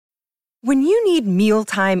When you need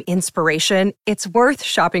mealtime inspiration, it's worth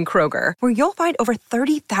shopping Kroger, where you'll find over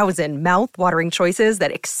 30,000 mouth-watering choices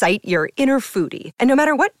that excite your inner foodie. And no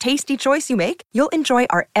matter what tasty choice you make, you'll enjoy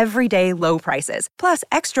our everyday low prices, plus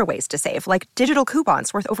extra ways to save, like digital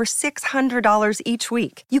coupons worth over $600 each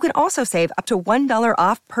week. You can also save up to $1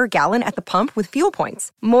 off per gallon at the pump with fuel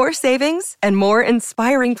points. More savings and more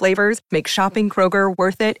inspiring flavors make shopping Kroger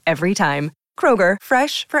worth it every time. Kroger,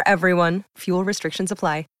 fresh for everyone. Fuel restrictions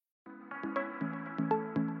apply.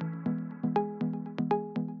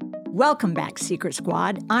 Welcome back, Secret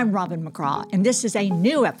Squad. I'm Robin McGraw, and this is a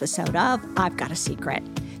new episode of I've Got a Secret.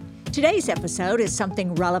 Today's episode is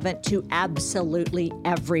something relevant to absolutely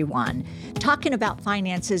everyone. Talking about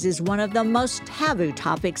finances is one of the most taboo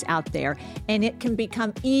topics out there, and it can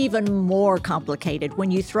become even more complicated when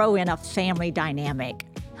you throw in a family dynamic.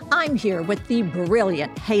 I'm here with the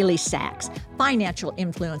brilliant Haley Sachs, financial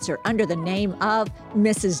influencer under the name of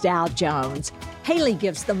Mrs. Dow Jones. Haley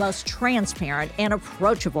gives the most transparent and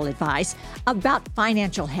approachable advice about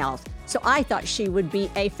financial health, so I thought she would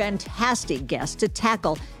be a fantastic guest to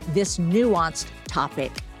tackle this nuanced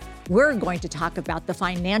topic. We're going to talk about the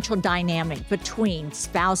financial dynamic between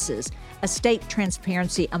spouses, estate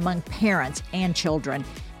transparency among parents and children,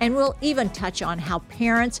 and we'll even touch on how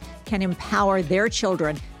parents can empower their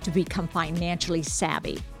children to become financially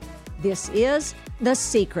savvy. This is The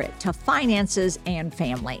Secret to Finances and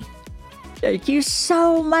Family. Thank you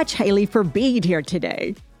so much, Haley, for being here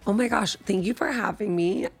today. Oh my gosh, thank you for having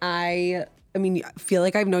me. I feel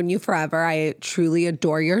like I've known you forever. I truly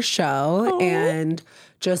adore your show and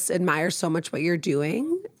just admire so much what you're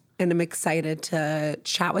doing. And I'm excited to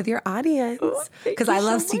chat with your audience because I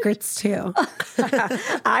love secrets too.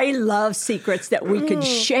 I love secrets that we can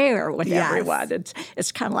share with everyone.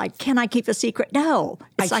 It's kind of like, can I keep a secret? No.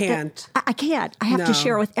 I can't. I can't. I have to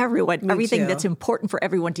share with everyone everything that's important for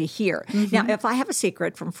everyone to hear. Mm-hmm. Now, if I have a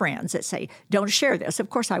secret from friends that say, don't share this,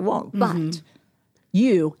 of course I won't. But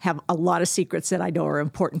you have a lot of secrets that I know are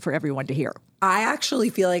important for everyone to hear. I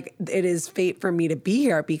actually feel like it is fate for me to be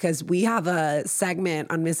here because we have a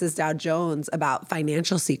segment on Mrs. Dow Jones about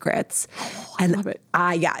financial secrets. I love it.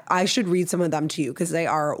 I should read some of them to you because they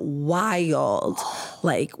are wild.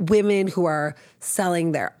 Like women who are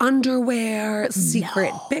selling their underwear,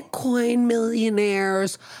 secret Bitcoin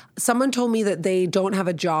millionaires. Someone told me that they don't have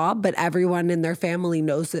a job, but everyone in their family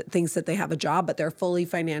thinks that they have a job, but they're fully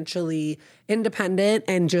financially independent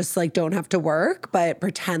and just like don't have to work, but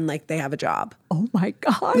pretend like they have a job. Oh my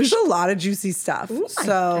gosh. There's a lot of juicy stuff.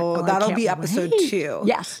 So that'll be episode 2.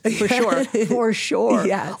 Yes, for sure. For sure.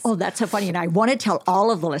 Yes. Oh, that's so funny. And I want to tell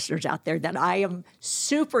all of the listeners out there that I am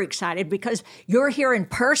super excited because you're here in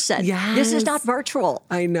person. Yes. This is not virtual.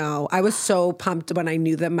 I know. I was so pumped when I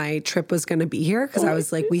knew that my trip was going to be here because I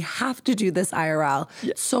was like, we have to do this IRL.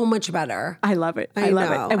 Yeah. So much better. I love it. I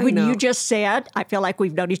love it. And when you just said, I feel like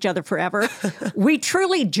we've known each other forever, we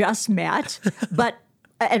truly just met, but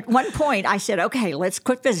at one point I said, okay, let's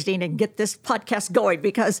quit visiting and get this podcast going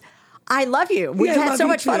because I love you. We've had so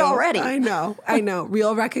much fun already. I know.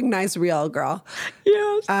 Real recognize real, girl.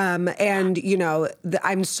 Yes. And, you know,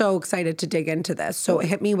 I'm so excited to dig into this. So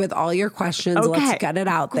hit me with all your questions. Okay. Let's get it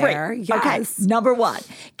out there. Yes. Okay. Number one,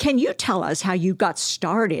 can you tell us how you got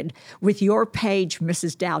started with your page,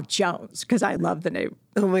 Mrs. Dow Jones? Because I love the name.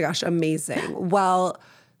 Oh my gosh, amazing. Well,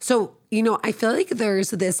 so, you know, I feel like there's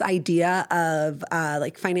this idea of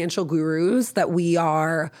like financial gurus that we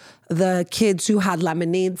are the kids who had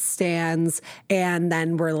lemonade stands and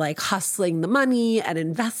then we're like hustling the money and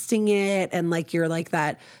investing it. And like you're like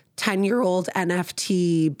that 10-year-old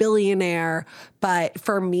NFT billionaire. But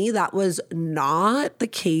for me, that was not the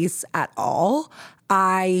case at all.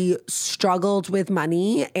 I struggled with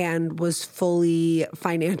money and was fully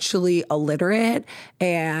financially illiterate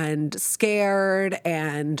and scared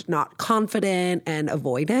and not confident and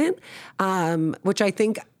avoidant, which I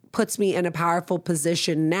think puts me in a powerful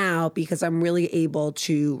position now because I'm really able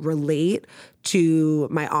to relate to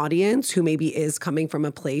my audience who maybe is coming from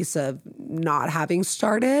a place of not having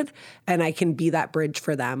started, and I can be that bridge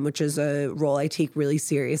for them, which is a role I take really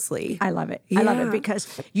seriously. I love it. I love it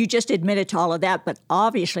because you just admitted to all of that, but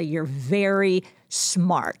obviously you're very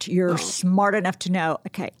smart. You're smart enough to know,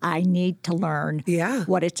 okay, I need to learn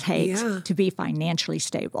what it takes to be financially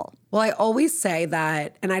stable. Well, I always say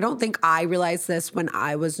that, and I don't think I realized this when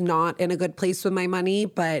I was not in a good place with my money,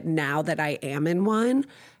 but now that I am in one,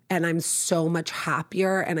 and I'm so much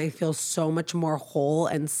happier and I feel so much more whole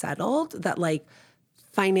and settled that like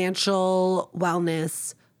financial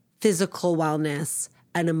wellness, physical wellness,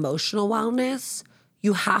 and emotional wellness,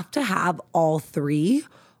 you have to have all three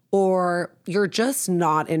or you're just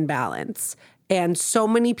not in balance. And so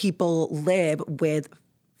many people live with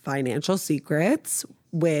financial secrets,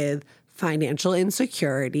 with financial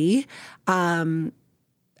insecurity.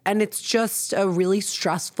 And it's just a really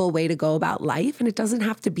stressful way to go about life. And it doesn't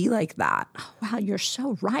have to be like that. Wow, you're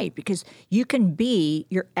so right, because you can be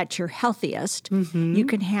at your healthiest. You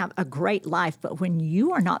can have a great life, but when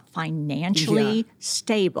you are not financially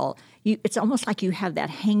stable, it's almost like you have that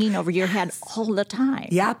hanging over your head all the time.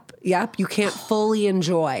 Yep. You can't fully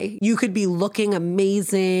enjoy. You could be looking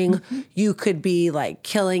amazing. You could be like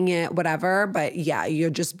killing it, whatever. But yeah,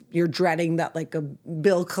 you're dreading that like a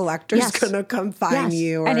bill collector's going to come find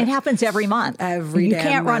you. And it happens every month. You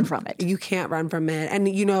can't run from it. You can't run from it.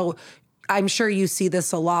 And I'm sure you see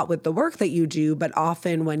this a lot with the work that you do, but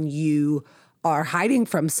often when you are hiding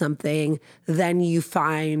from something, then you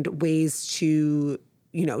find ways to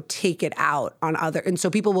take it out on other. And so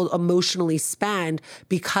people will emotionally spend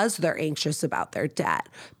because they're anxious about their debt,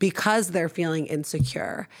 because they're feeling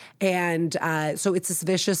insecure. And so it's this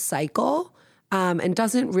vicious cycle. And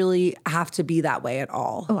doesn't really have to be that way at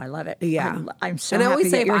all. Oh, I love it. Yeah. I'm so And I happy always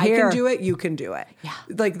say, that if you're I here. can do it, you can do it. Yeah.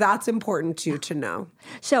 Like that's important too, to know.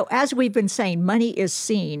 So as we've been saying, money is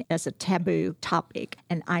seen as a taboo topic.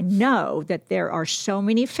 And I know that there are so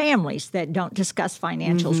many families that don't discuss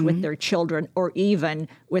financials with their children or even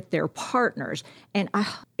with their partners. And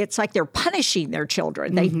it's like they're punishing their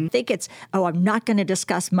children. They think it's, I'm not going to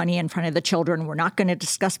discuss money in front of the children. We're not going to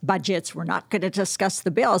discuss budgets. We're not going to discuss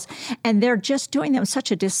the bills. And they're just doing them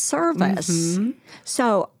such a disservice.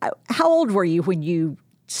 So how old were you when you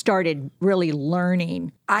started really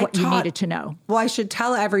learning what you needed to know? Well, I should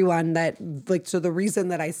tell everyone that, so the reason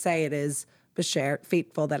that I say it is Bashert,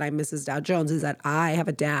 fateful that I'm Mrs. Dow Jones, is that I have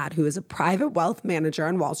a dad who is a private wealth manager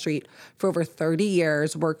on Wall Street for over 30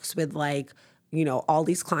 years, works with all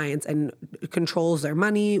these clients and controls their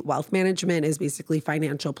money. Wealth management is basically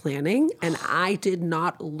financial planning. And I did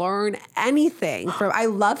not learn anything from, I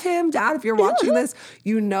love him, Dad, if you're watching this,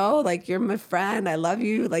 you're my friend. I love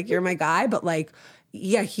you. You're my guy. But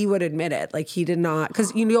yeah, he would admit it. He did not,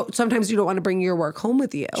 because sometimes you don't want to bring your work home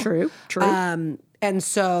with you. True.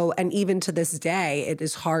 And even to this day, it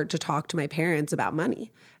is hard to talk to my parents about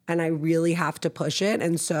money. And I really have to push it.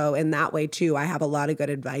 And so in that way, too, I have a lot of good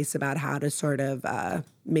advice about how to sort of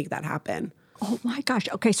make that happen. Oh, my gosh.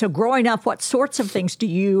 Okay, so growing up, what sorts of things do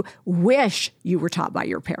you wish you were taught by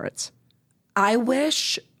your parents? I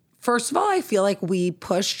wish, first of all, I feel like we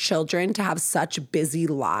push children to have such busy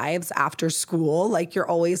lives after school. You're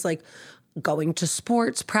always going to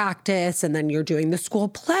sports practice, and then you're doing the school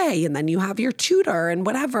play, and then you have your tutor and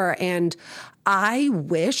whatever. And I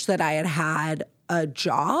wish that I had a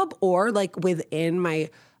job or within my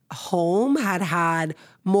home had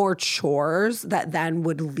more chores that then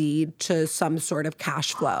would lead to some sort of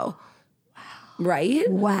cash flow. Wow.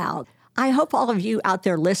 Right? Wow. I hope all of you out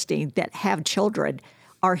there listening that have children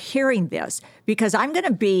are hearing this, because I'm going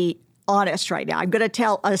to be honest right now. I'm going to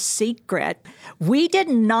tell a secret. We did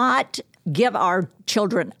not give our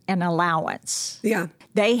children an allowance. Yeah.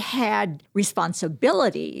 They had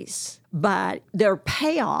responsibilities, but their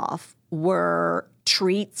payoff were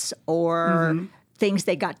treats or things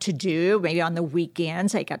they got to do. Maybe on the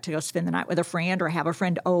weekends, they got to go spend the night with a friend or have a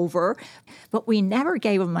friend over. But we never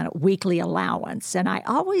gave them a weekly allowance. And I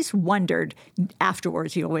always wondered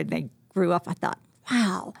afterwards, when they grew up, I thought,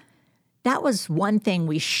 wow, that was one thing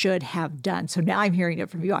we should have done. So now I'm hearing it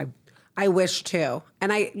from you. I wish too.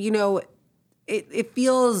 And it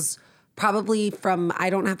feels probably from,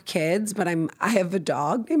 I don't have kids, but I have a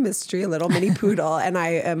dog named Mystery, a little mini poodle, and I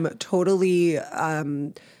am totally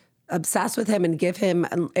obsessed with him and give him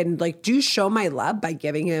and do show my love by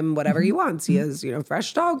giving him whatever he wants. He has,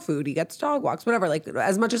 fresh dog food. He gets dog walks, whatever.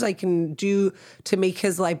 As much as I can do to make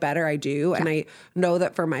his life better, I do. And I know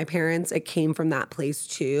that for my parents, it came from that place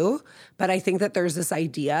too. But I think that there's this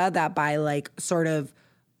idea that by sort of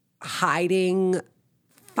hiding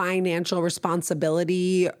financial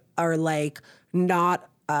responsibility or not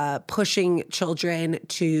pushing children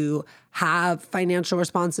to have financial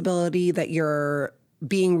responsibility, that you're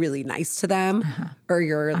being really nice to them or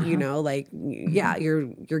you're,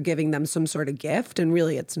 you're giving them some sort of gift, and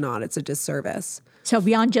really it's not, it's a disservice. So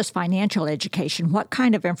beyond just financial education, what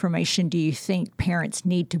kind of information do you think parents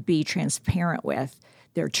need to be transparent with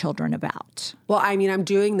their children about? Well, I'm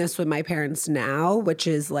doing this with my parents now, which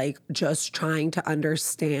is just trying to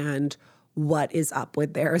understand what is up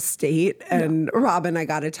with their estate. And Robin, I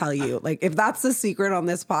got to tell you, if that's the secret on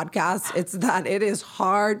this podcast, it's that it is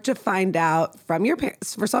hard to find out from your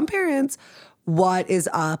parents, for some parents, what is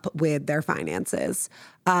up with their finances.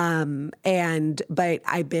 But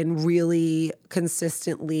I've been really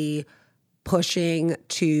consistently pushing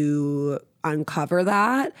to uncover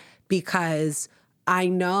that, because I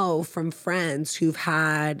know from friends who've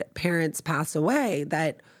had parents pass away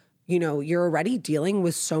that, you know, you're already dealing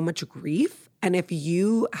with so much grief. And if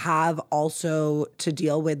you have also to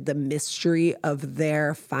deal with the mystery of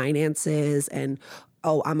their finances and,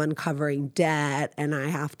 oh, I'm uncovering debt and I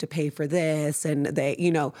have to pay for this, and they,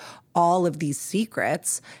 you know, all of these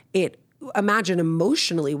secrets, imagine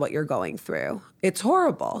emotionally what you're going through. It's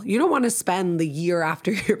horrible. You don't want to spend the year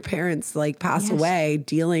after your parents like pass away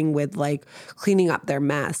dealing with like cleaning up their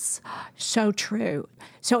mess. So true.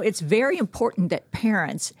 So it's very important that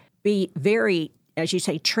parents be very, as you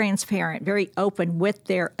say, transparent, very open with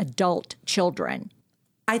their adult children.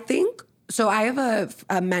 I think so. I have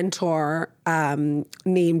a mentor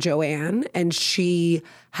named Joanne, and she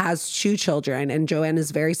has 2 children, and Joanne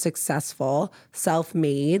is very successful,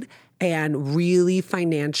 self-made, and really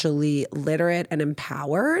financially literate and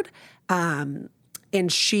empowered. And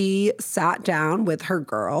she sat down with her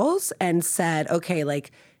girls and said, okay,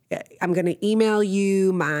 like, I'm going to email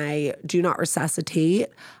you my do not resuscitate.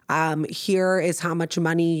 Here is how much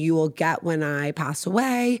money you will get when I pass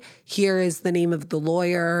away. Here is the name of the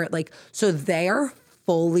lawyer. Like, so they are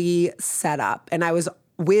fully set up. And I was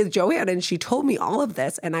with Joanne and she told me all of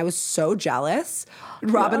this and I was so jealous.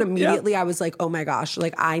 Robin, immediately I was like, oh my gosh,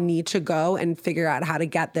 like I need to go and figure out how to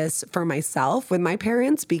get this for myself with my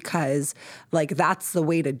parents, because like that's the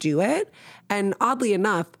way to do it. And oddly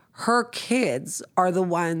enough, her kids are the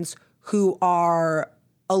ones who are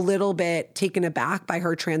a little bit taken aback by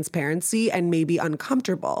her transparency and maybe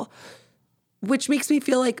uncomfortable, which makes me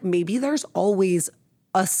feel like maybe there's always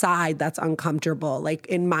a side that's uncomfortable. Like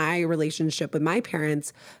in my relationship with my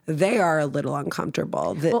parents, they are a little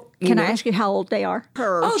uncomfortable. Well, can I ask you how old they are?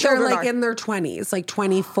 They're like in their 20s, like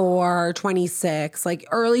 24, 26, like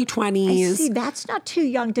early 20s. I see, that's not too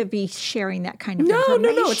young to be sharing that kind of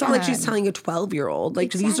information. No. It's not like she's telling a 12-year-old.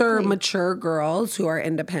 Like these are mature girls who are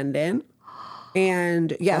independent.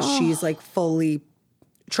 And yes, she's like fully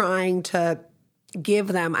trying to give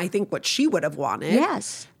them, I think, what she would have wanted.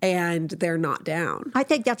 Yes. And they're not down. I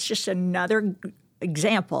think that's just another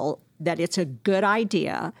example that it's a good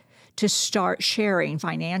idea to start sharing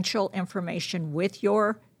financial information with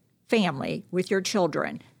your family, with your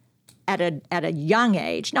children at a young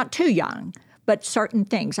age, not too young, but certain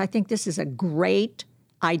things. I think this is a great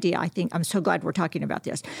idea. I'm so glad we're talking about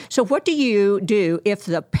this. So what do you do if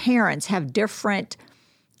the parents have different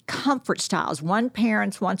comfort styles? One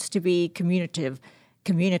parent wants to be communicative,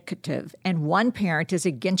 and one parent is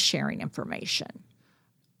against sharing information.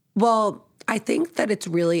 Well, I think that it's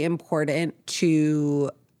really important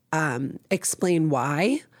to explain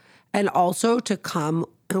why, and also to come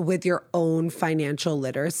with your own financial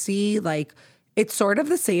literacy. Like, it's sort of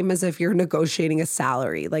the same as if you're negotiating a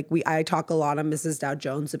salary. Like I talk a lot on Mrs. Dow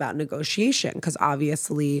Jones about negotiation, because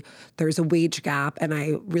obviously there's a wage gap. And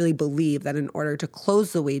I really believe that in order to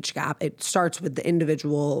close the wage gap, it starts with the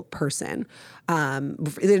individual person,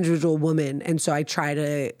 the individual woman. And so I try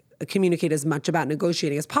to communicate as much about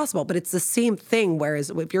negotiating as possible. But it's the same thing. Whereas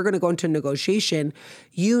if you're going to go into negotiation,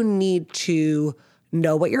 you need to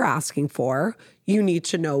know what you're asking for. You need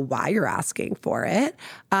to know why you're asking for it.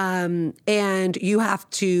 And you have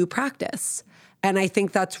to practice. And I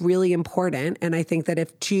think that's really important. And I think that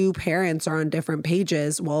if 2 parents are on different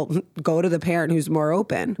pages, well, go to the parent who's more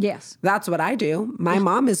open. Yes. That's what I do. My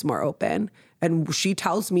mom is more open. And she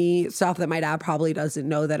tells me stuff that my dad probably doesn't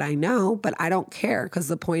know that I know, but I don't care, because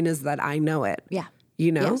the point is that I know it. Yeah.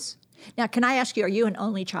 You know? Yes. Now, can I ask you, are you an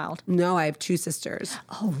only child? No, I have 2 sisters.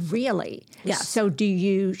 Oh, really? Yes. So do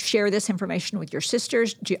you share this information with your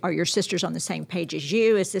sisters? Are your sisters on the same page as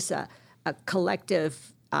you? Is this a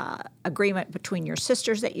collective agreement between your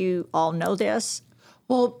sisters that you all know this?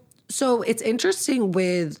 Well, so it's interesting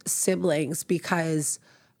with siblings, because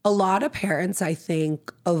a lot of parents, I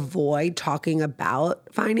think, avoid talking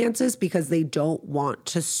about finances because they don't want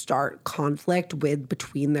to start conflict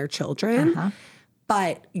between their children. Uh-huh.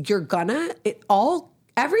 But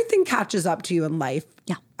everything catches up to you in life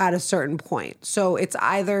at a certain point. So it's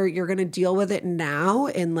either you're going to deal with it now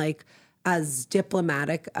in like as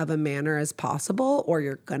diplomatic of a manner as possible, or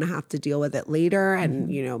you're going to have to deal with it later. And,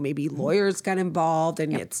 you know, maybe lawyers get involved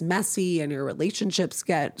and it's messy and your relationships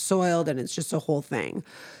get soiled and it's just a whole thing.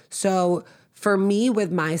 So for me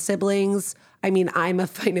with my siblings, I mean, I'm a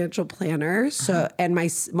financial planner. So, and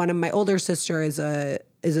one of my older sister is a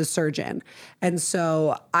surgeon. And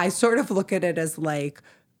so I sort of look at it as like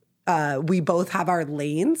we both have our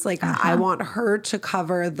lanes. Like I want her to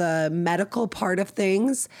cover the medical part of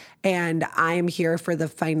things, and I'm here for the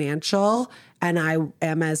financial, and I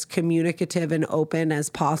am as communicative and open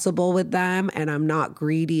as possible with them, and I'm not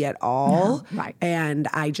greedy at all. No, right. And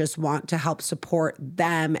I just want to help support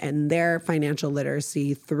them and their financial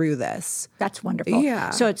literacy through this. That's wonderful.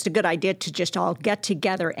 Yeah. So it's a good idea to just all get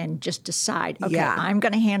together and just decide, okay, Yeah. I'm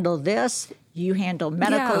going to handle this. You handle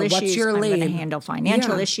medical issues. What's your I'm going to lane? handle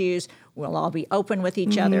financial Yeah. issues. We'll all be open with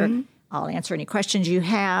each other. I'll answer any questions you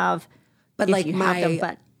have. But if like you have them,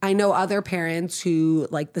 but I know other parents who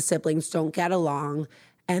like the siblings don't get along,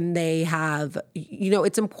 and they have,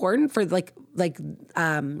 it's important for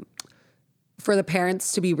for the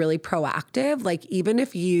parents to be really proactive. Like even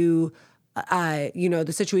if you, the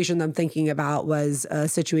situation I'm thinking about was a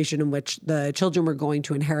situation in which the children were going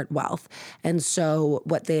to inherit wealth. And so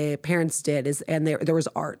what the parents did is, and there was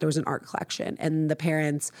art, there was an art collection, and the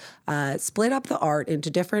parents split up the art into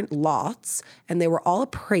different lots, and they were all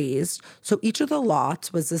appraised. So each of the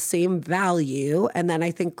lots was the same value. And then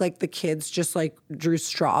I think like the kids just like drew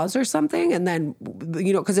straws or something. And then,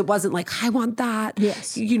 because it wasn't like, I want that.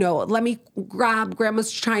 Yes. Let me grab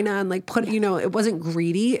grandma's china and like put, it wasn't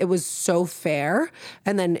greedy. It was so fair.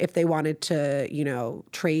 And then if they wanted to,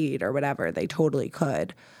 trade or whatever, they totally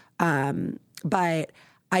could. But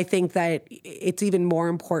I think that it's even more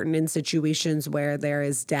important in situations where there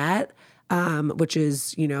is debt, which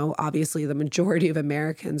is, obviously the majority of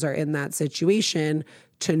Americans are in that situation,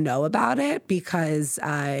 to know about it, because,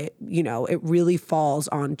 it really falls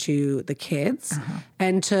onto the kids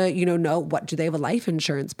and to, know, what do they have a life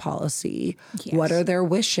insurance policy? Yes. What are their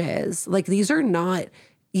wishes? Like these are not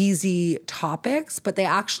easy topics, but they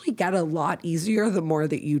actually get a lot easier the more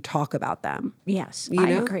that you talk about them. Yes,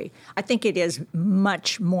 I agree. I think it is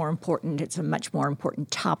much more important. It's a much more important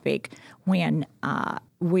topic when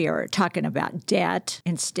we are talking about debt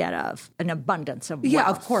instead of an abundance of wealth. Yeah,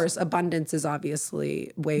 of course. Abundance is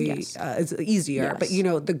obviously way is easier. Yes.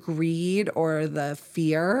 But, the greed or the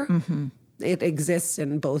fear, it exists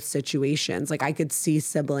in both situations. Like I could see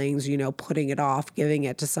siblings, putting it off, giving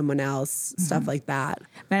it to someone else, stuff like that.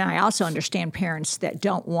 And I also understand parents that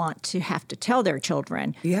don't want to have to tell their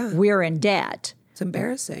children, we're in debt. It's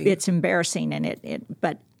embarrassing. It's embarrassing, and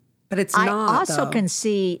but it's I not. also though. can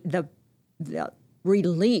see the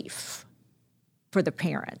relief for the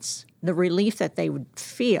parents, the relief that they would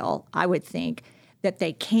feel, I would think, that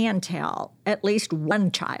they can tell at least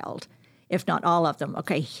one child, if not all of them,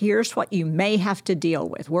 okay, here's what you may have to deal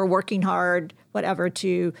with. We're working hard, whatever,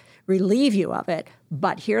 to relieve you of it,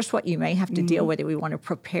 but here's what you may have to deal with, and we want to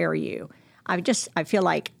prepare you. I feel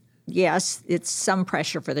like, yes, it's some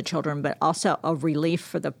pressure for the children, but also a relief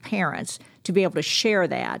for the parents to be able to share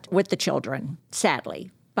that with the children,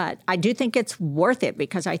 sadly. But I do think it's worth it,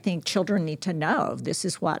 because I think children need to know this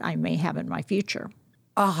is what I may have in my future.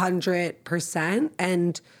 100%.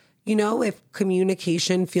 And if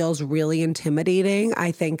communication feels really intimidating,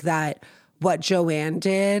 I think that what Joanne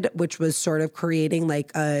did, which was sort of creating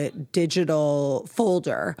like a digital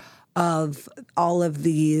folder of all of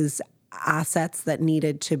these assets that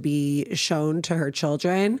needed to be shown to her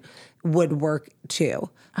children, would work too.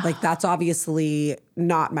 Like that's obviously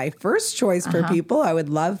not my first choice for people. I would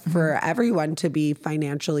love for everyone to be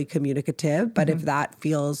financially communicative, but if that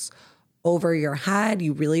feels over your head,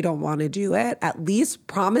 you really don't want to do it, at least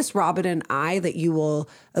promise Robin and I that you will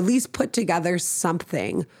at least put together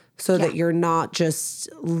something so that you're not just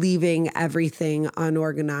leaving everything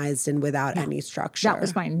unorganized and without any structure. That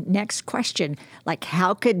was my next question. Like,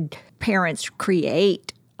 how could parents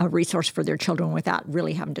create a resource for their children without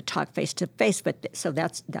really having to talk face to face? But so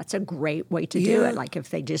that's a great way to do it. Like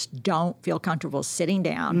if they just don't feel comfortable sitting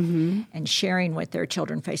down and sharing with their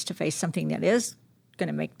children face to face something that is going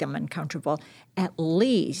to make them uncomfortable, at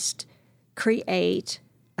least create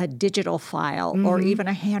a digital file or even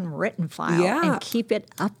a handwritten file and keep it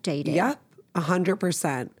updated. Yep,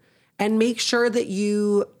 100%. And make sure that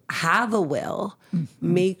you have a will.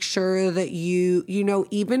 Make sure that you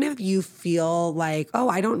even if you feel like, oh,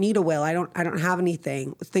 I don't need a will, I don't have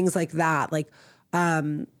anything, things like that. Like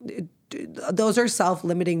those are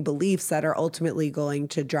self-limiting beliefs that are ultimately going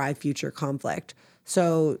to drive future conflict.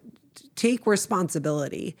 So take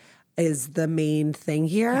responsibility is the main thing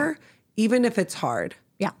here, even if it's hard.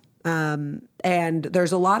 Yeah. And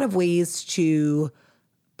there's a lot of ways to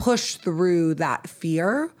push through that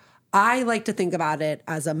fear. I like to think about it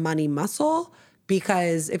as a money muscle,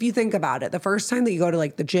 because if you think about it, the first time that you go to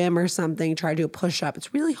like the gym or something, try to do a push-up,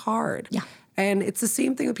 it's really hard. Yeah. And it's the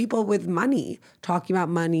same thing with people with money, talking about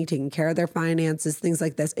money, taking care of their finances, things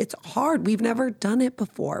like this. It's hard. We've never done it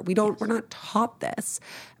before. We're not taught this.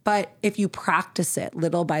 But if you practice it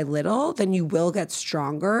little by little, then you will get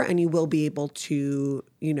stronger and you will be able to,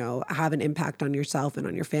 have an impact on yourself and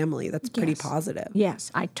on your family. That's pretty positive.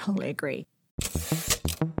 Yes, I totally agree.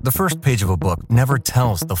 The first page of a book never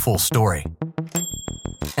tells the full story.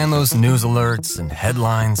 And those news alerts and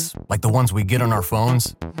headlines, like the ones we get on our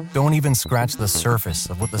phones, don't even scratch the surface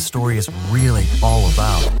of what the story is really all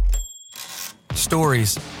about.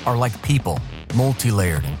 Stories are like people,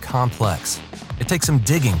 multi-layered and complex. It takes some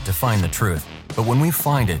digging to find the truth, but when we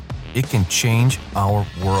find it, it can change our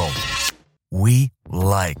world. We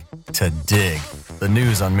like to dig. The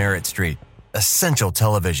news on Merit Street. Essential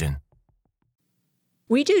television.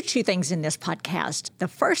 We do two things in this podcast. The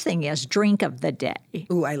first thing is drink of the day.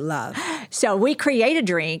 Ooh, I love. So we create a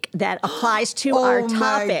drink that applies to our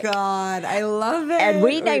topic. Oh my God, I love it. And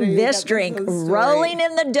we named this drink Rolling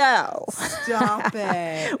in the Dough. Stop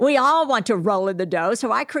it. We all want to roll in the dough,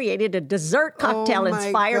 so I created a dessert cocktail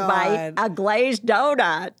inspired by a glazed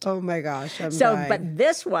donut. Oh my gosh, I'm dying. But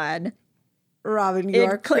this one... Robin, you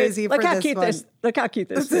are crazy for this one. Look how cute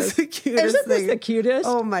this is. This is the cutest Isn't thing. this the cutest?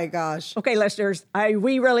 Oh my gosh. Okay, listeners,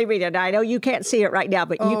 we really read it. I know you can't see it right now,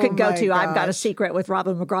 but you can go to I've Got a Secret with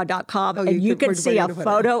RobinMcGraw.com and you can see a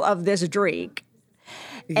photo of this drink.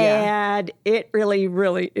 Yeah. And it really,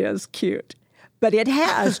 really is cute. But it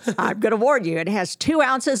has, I'm going to warn you, it has 2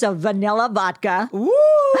 ounces of vanilla vodka, Woo!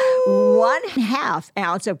 1/2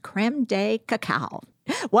 ounce of creme de cacao,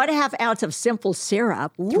 1/2 ounce of simple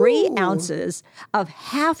syrup, 3 ounces of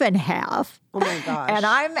half and half. Oh my gosh. And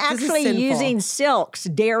I'm actually using Silk's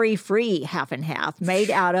dairy-free half and half made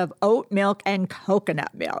out of oat milk and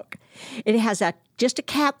coconut milk. It has just a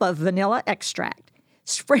cap of vanilla extract,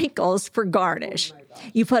 sprinkles for garnish.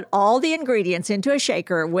 You put all the ingredients into a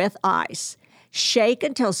shaker with ice. Shake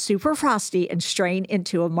until super frosty and strain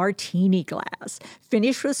into a martini glass.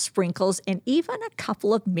 Finish with sprinkles and even a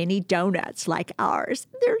couple of mini donuts like ours.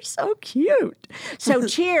 They're so cute. So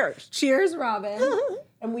cheers. Cheers, Robin.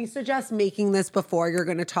 And we suggest making this before you're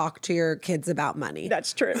going to talk to your kids about money.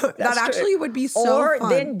 That's true. That actually would be so or fun.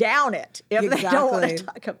 Or then down it if they don't want to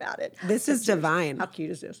talk about it. This is divine. How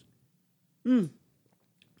cute is this? Ooh,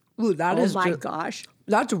 that is. Oh my gosh.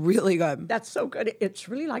 That's really good. That's so good. It's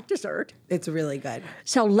really like dessert. It's really good.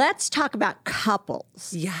 So let's talk about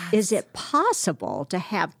couples. Yes. Is it possible to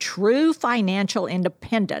have true financial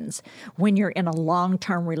independence when you're in a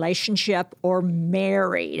long-term relationship or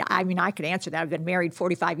married? I mean, I could answer that. I've been married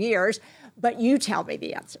 45 years, but you tell me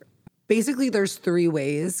the answer. Basically, there's 3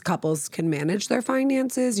 ways couples can manage their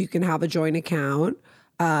finances. You can have a joint account,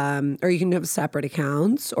 or you can have separate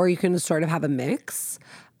accounts, or you can sort of have a mix.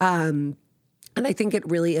 And I think it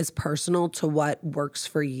really is personal to what works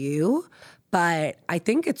for you. But I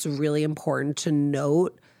think it's really important to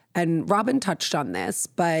note, and Robin touched on this,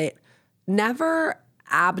 but never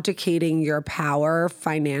abdicating your power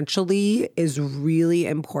financially is really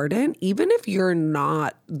important. Even if you're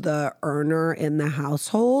not the earner in the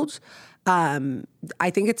household, I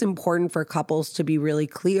think it's important for couples to be really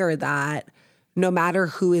clear that no matter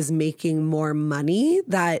who is making more money,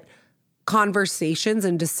 that conversations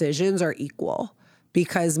and decisions are equal,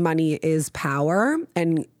 because money is power,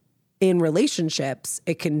 and in relationships,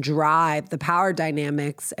 it can drive the power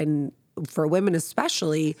dynamics, and for women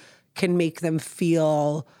especially, can make them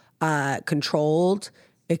feel controlled.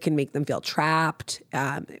 It can make them feel trapped,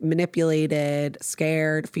 manipulated,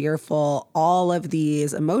 scared, fearful, all of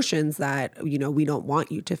these emotions that, we don't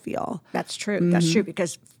want you to feel. That's true. Mm-hmm. That's true,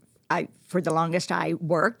 because for the longest, I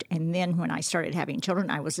worked, and then when I started having children,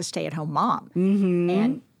 I was a stay-at-home mom.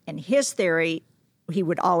 Mm-hmm. And his theory, he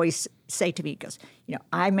would always say to me, he goes,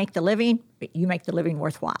 I make the living, but you make the living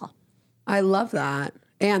worthwhile. I love that.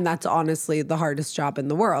 And that's honestly the hardest job in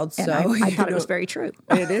the world. And so I thought it was very true.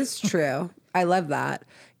 It is true. I love that.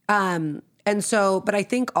 But I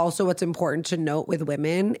think also what's important to note with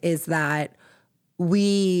women is that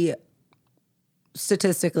we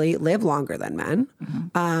statistically live longer than men.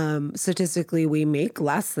 Mm-hmm. Statistically, we make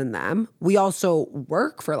less than them. We also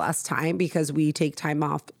work for less time because we take time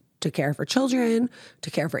off to care for children,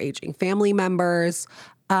 to care for aging family members.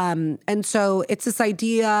 And so it's this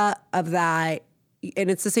idea of that,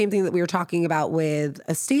 and it's the same thing that we were talking about with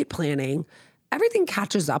estate planning. Everything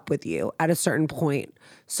catches up with you at a certain point.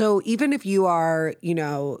 So even if you are,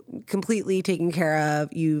 completely taken care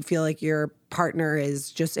of, you feel like your partner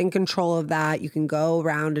is just in control of that, you can go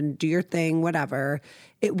around and do your thing, whatever,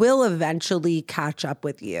 it will eventually catch up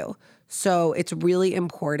with you. So it's really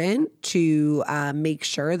important to make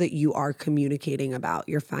sure that you are communicating about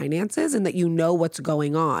your finances and that you know what's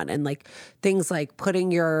going on. And like things like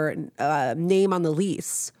putting your name on the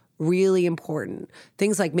lease, really important.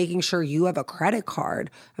 Things like making sure you have a credit card.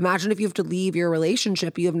 Imagine if you have to leave your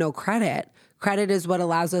relationship, you have no credit. Credit is what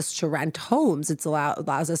allows us to rent homes.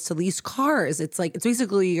 Allows us to lease cars. It's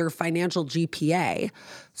basically your financial GPA.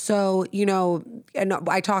 So, and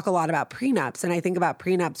I talk a lot about prenups, and I think about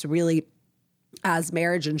prenups really as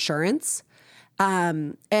marriage insurance.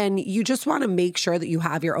 And you just want to make sure that you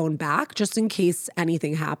have your own back just in case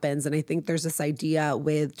anything happens. And I think there's this idea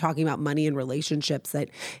with talking about money and relationships that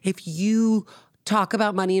if you talk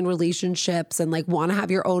about money and relationships and like want to have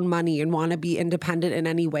your own money and want to be independent in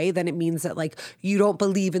any way, then it means that like you don't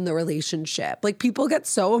believe in the relationship. Like people get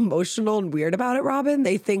so emotional and weird about it, Robin.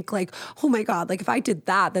 They think like, oh my God, like if I did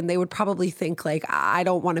that, then they would probably think like I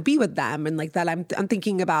don't want to be with them and like that I'm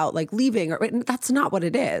thinking about like leaving. That's not what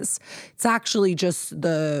it is. It's actually just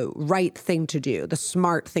the right thing to do, the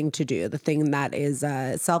smart thing to do, the thing that is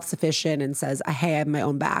self-sufficient and says, hey, I have my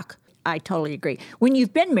own back. I totally agree. When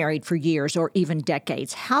you've been married for years or even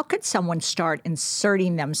decades, how could someone start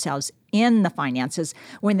inserting themselves in the finances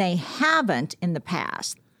when they haven't in the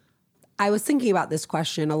past? I was thinking about this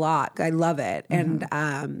question a lot. I love it.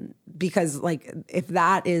 And because like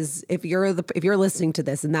if you're listening to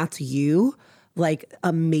this and that's you, like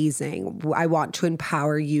amazing. I want to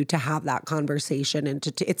empower you to have that conversation and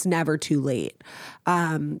it's never too late.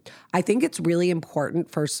 I think it's really important,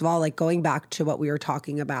 first of all, like going back to what we were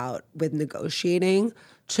talking about with negotiating,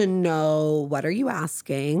 to know what are you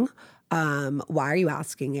asking, why are you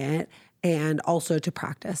asking it, and also to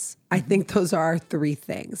practice. I think those are our three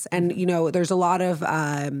things. And, there's a lot of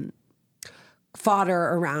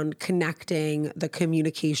fodder around connecting the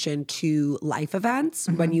communication to life events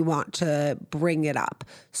when you want to bring it up.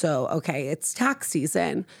 So, okay, it's tax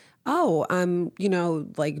season. Oh,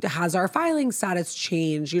 like has our filing status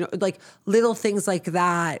changed? Like little things like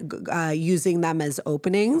that, using them as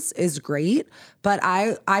openings is great. But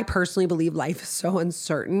I personally believe life is so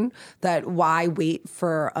uncertain that why wait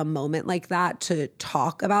for a moment like that to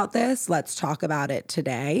talk about this? Let's talk about it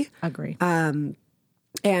today. Agree.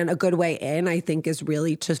 And a good way in, I think, is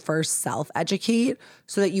really to first self-educate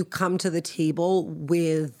so that you come to the table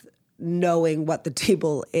with knowing what the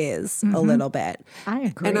table is a little bit. I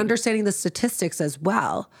agree. And understanding the statistics as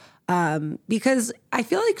well. Because I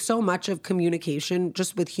feel like so much of communication,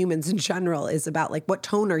 just with humans in general, is about like, what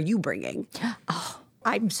tone are you bringing? Oh,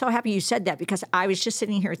 I'm so happy you said that because I was just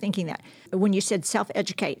sitting here thinking that when you said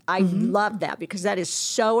self-educate, I love that because that is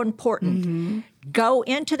so important. Go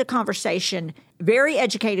into the conversation very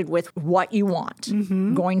educated with what you want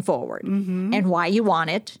going forward and why you want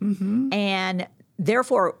it. And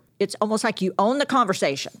therefore, it's almost like you own the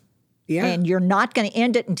conversation. Yeah. And you're not going to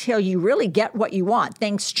end it until you really get what you want.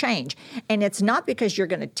 Things change. And it's not because you're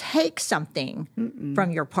going to take something from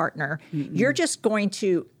your partner. You're just going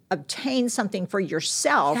to obtain something for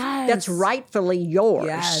yourself that's rightfully yours.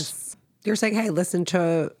 Yes. You're saying, hey, listen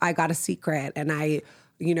to I Got a Secret. And I,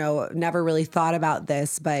 never really thought about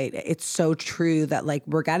this, but it's so true that like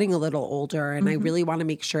we're getting a little older and I really want to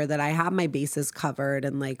make sure that I have my bases covered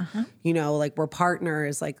and like, like we're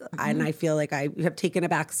partners, like, and I feel like I have taken a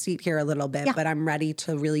back seat here a little bit, but I'm ready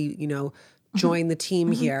to really, join the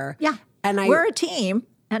team here. Yeah. And we're a team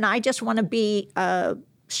and I just want to be a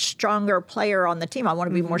stronger player on the team. I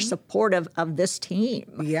want to be more supportive of this team.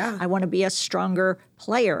 Yeah. I want to be a stronger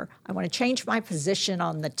player. I want to change my position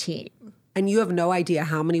on the team. And you have no idea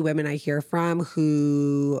how many women I hear from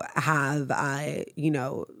who have,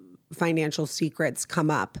 financial secrets come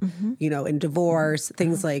up, in divorce,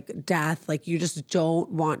 things like death. Like you just don't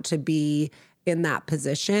want to be in that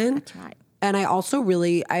position. That's right. And I also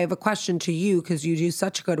I have a question to you because you do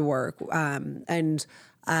such good work. And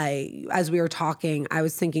as we were talking, I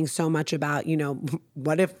was thinking so much about,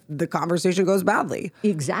 what if the conversation goes badly?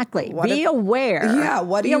 Exactly. Be aware. Yeah.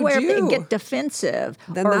 What do you do? Be aware if they get defensive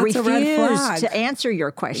then or that's refuse a red flag. to answer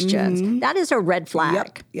your questions. That is a red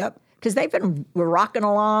flag. Yep. Because they've been rocking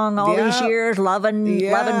along all these years, loving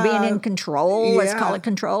being in control, let's call it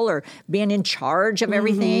control, or being in charge of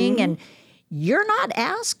everything. And you're not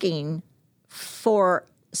asking for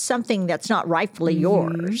something that's not rightfully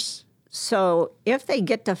yours. So if they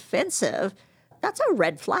get defensive, that's a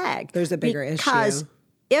red flag. There's a bigger issue. Because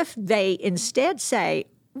if they instead say,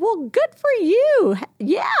 well, good for you.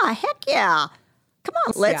 Yeah, heck yeah. Come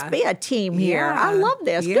on, let's be a team here. Yeah. I love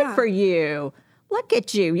this. Yeah. Good for you. Look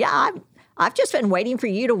at you. Yeah, I've just been waiting for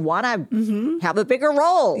you to want to have a bigger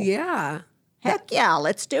role. Yeah. Heck yeah,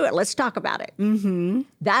 let's do it. Let's talk about it.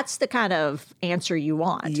 That's the kind of answer you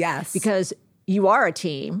want. Yes. Because you are a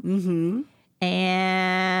team.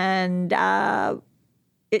 And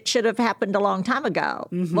it should have happened a long time ago.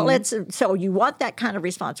 Well, so you want that kind of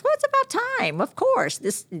response. Well, it's about time, of course.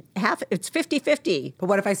 It's 50-50. But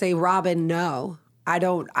what if I say, Robin, no, I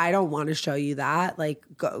don't want to show you that.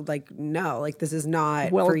 No, this is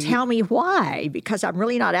not Well, for tell me why, because I'm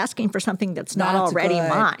really not asking for something that's not That's already good.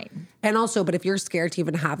 mine. And also, but if you're scared to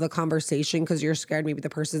even have the conversation because you're scared maybe the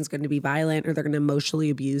person's going to be violent or they're going to emotionally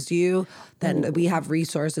abuse you, then we have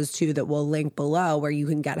resources too that we'll link below where you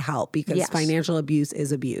can get help because Yes. financial abuse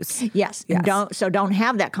is abuse. Yes. Yes. Don't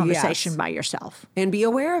have that conversation Yes. by yourself. And be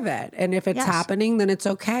aware of it. And if it's Yes. happening, then it's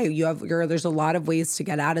okay. There's a lot of ways to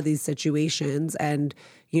get out of these situations. And,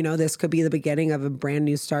 this could be the beginning of a brand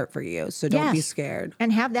new start for you. So don't be Yes. scared.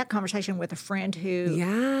 And have that conversation with a friend who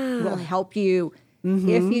Yeah. will help you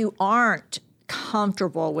if you aren't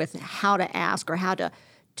comfortable with how to ask or how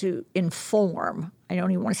to inform. I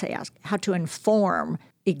don't even want to say ask, how to inform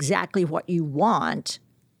exactly what you want.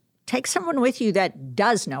 Take someone with you that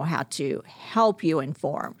does know how to help you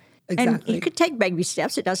inform. And Exactly. you could take baby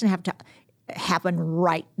steps. It doesn't have to happen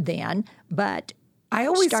right then, but I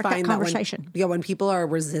always start find that conversation. when people are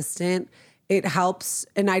resistant, it helps.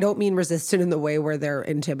 And I don't mean resistant in the way where they're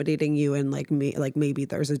intimidating you and maybe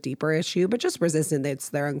there's a deeper issue, but just resistant.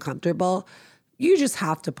 They're uncomfortable. You just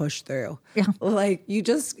have to push through. Yeah. You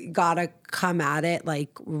just gotta come at it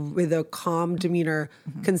with a calm demeanor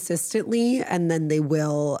consistently, and then they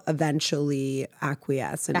will eventually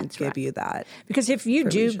acquiesce and That's give right. you that. Because if you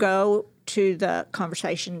do go to the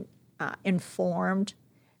conversation informed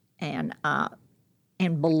and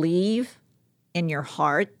believe in your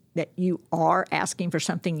heart that you are asking for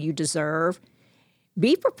something you deserve,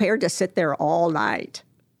 be prepared to sit there all night,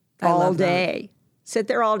 all love that. day. Sit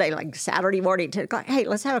there all day, like Saturday morning, 10 o'clock. Hey,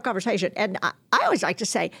 let's have a conversation. And I always like to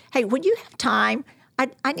say, hey, when you have time,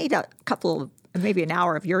 I need a couple of, maybe an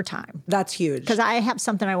hour of your time. That's huge. Because I have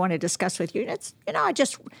something I want to discuss with you. And it's, I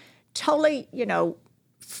just totally,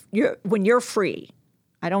 when you're free,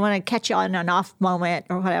 I don't want to catch you on an off moment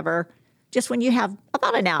or whatever. Just when you have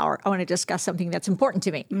about an hour, I want to discuss something that's important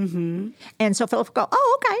to me. And so Philip will go,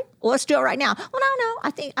 oh, okay, well, let's do it right now. Well, no,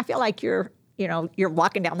 I feel like you're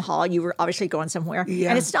walking down the hall. You were obviously going somewhere. Yeah.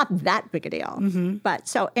 And it's not that big a deal. But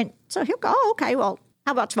so he'll go, oh, okay, well,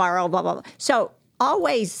 how about tomorrow, blah, blah, blah. So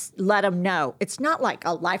always let them know. It's not like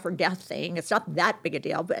a life or death thing. It's not that big a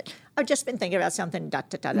deal, but I've just been thinking about something, da,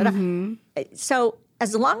 da, da, da, da. So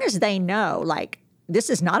as long as they know, this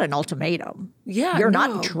is not an ultimatum. Yeah, You're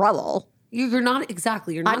not in no. trouble. You're not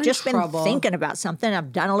exactly. You're not I've just in been trouble. thinking about something.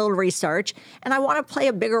 I've done a little research, and I want to play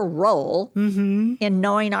a bigger role in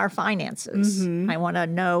knowing our finances. I want to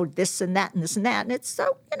know this and that and this and that. And it's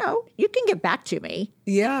so, you can get back to me.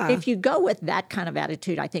 Yeah. If you go with that kind of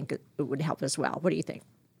attitude, I think it would help as well. What do you think?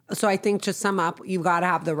 So I think to sum up, you got to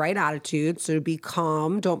have the right attitude. So be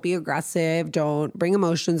calm. Don't be aggressive. Don't bring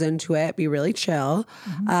emotions into it. Be really chill.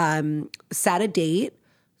 Set a date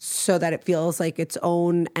so that it feels like its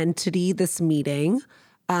own entity, this meeting.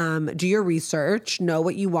 Do your research. Know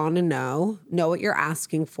what you want to know. Know what you're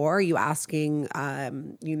asking for. Are you asking,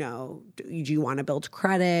 do you want to build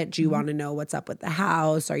credit? Do you want to know what's up with the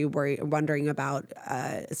house? Are you wondering about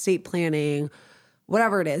estate planning?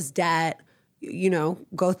 Whatever it is, debt.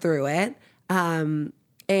 Go through it.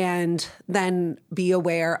 And then be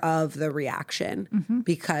aware of the reaction,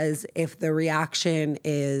 because if the reaction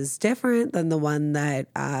is different than the one that,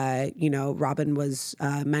 Robin was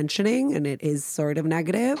mentioning, and it is sort of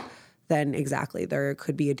negative, then exactly, there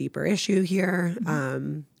could be a deeper issue here,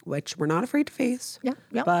 which we're not afraid to face.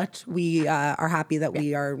 Yeah. But we are happy that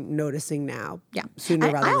we are noticing now. Yeah. Sooner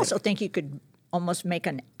rather I than also later. think you could almost make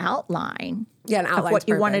an outline An of outline's what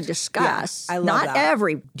you want to perfect. discuss. Yeah, I love Not that.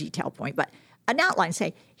 every detail point, but an outline.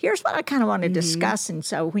 Say, here's what I kind of want to discuss. And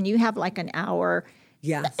so when you have like an hour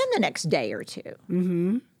Yes. in the next day or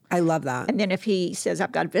two. I love that. And then if he says,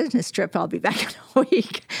 I've got a business trip, I'll be back in a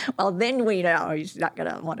week. Well, then we know he's not going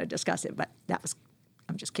to want to discuss it. But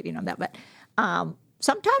I'm just kidding on that. But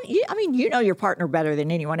sometimes, you know your partner better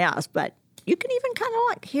than anyone else, but you can even kind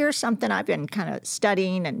of here's something I've been kind of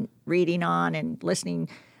studying and reading on and listening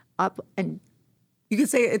up. And You could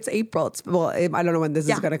say it's April. I don't know when this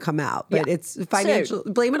is going to come out, but Yeah. it's financial.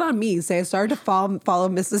 Blame it on me. Say I started to follow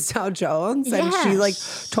Mrs. Dow Jones, and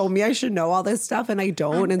Yes. she told me I should know all this stuff, and I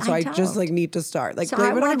don't, and so I just don't. need to start. So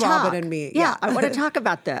Blame I it wanna on talk. Robin and me. Yeah, I want to talk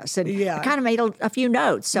about this. And Yeah. I kind of made a few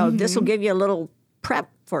notes. So this will give you a little prep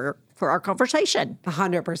for our conversation.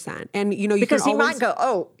 100%. And you Because can he always, might go,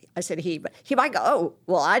 oh, I said he, but he might go, oh,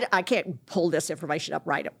 well, I can't pull this information up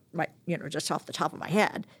right, just off the top of my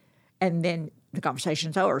head. And then the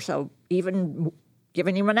conversation's over. So even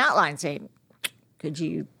giving him an outline saying, could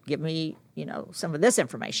you give me, some of this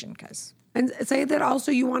information? And say that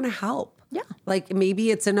also you want to help. Yeah. Like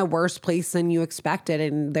maybe it's in a worse place than you expected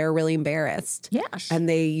and they're really embarrassed. Yes. And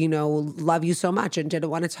they, love you so much and didn't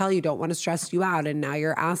want to tell you, don't want to stress you out. And now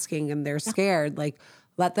you're asking and they're scared. Like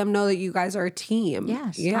let them know that you guys are a team.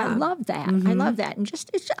 Yes. Yeah. I love that. I love that. And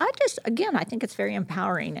I think it's very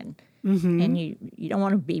empowering and you don't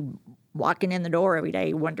want to be walking in the door every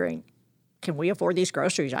day wondering, can we afford these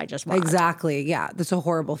groceries I just bought? Exactly. Yeah. That's a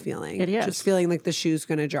horrible feeling. It is. Just feeling like the shoe's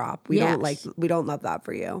going to drop. We don't love that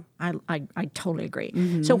for you. I totally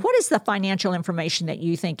agree. So what is the financial information that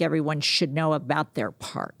you think everyone should know about their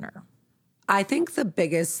partner? I think the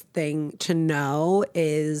biggest thing to know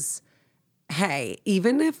is, hey,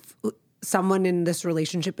 even if someone in this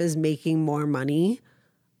relationship is making more money,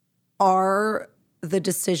 are the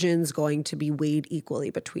decisions going to be weighed equally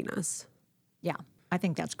between us? Yeah. I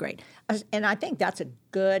think that's great. And I think that's a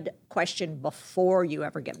good question before you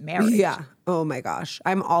ever get married. Yeah. Oh my gosh.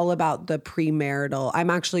 I'm all about the premarital.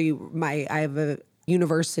 I have a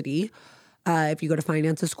university. If you go to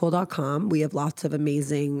financeschool.com, we have lots of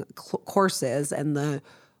amazing courses. And the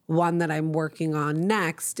one that I'm working on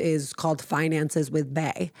next is called Finances with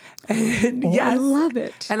Bay. And I love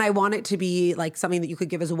it. And I want it to be like something that you could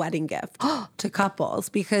give as a wedding gift to couples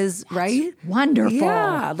because, right? Wonderful.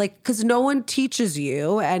 Yeah. Because no one teaches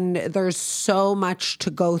you and there's so much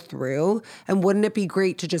to go through. And wouldn't it be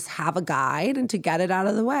great to just have a guide and to get it out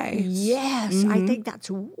of the way? Yes. I think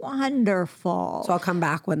that's wonderful. So I'll come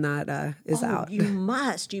back when that is out. You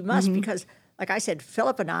must because like I said,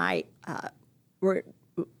 Philip and I,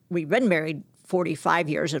 we've been married 45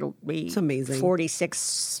 years. It'll be it's amazing.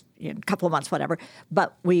 46 in a couple of months, whatever.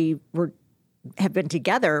 But we have been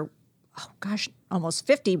together, almost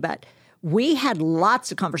 50. But we had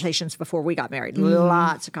lots of conversations before we got married,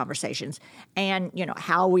 lots of conversations. And,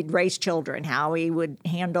 how we'd raise children, how we would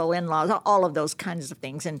handle in-laws, all of those kinds of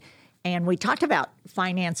things. And we talked about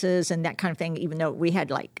finances and that kind of thing, even though we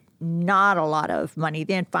had not a lot of money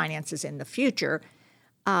then, finances in the future.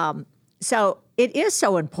 So it is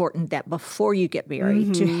so important that before you get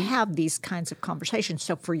married to have these kinds of conversations.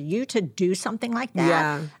 So for you to do something like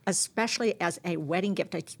that, especially as a wedding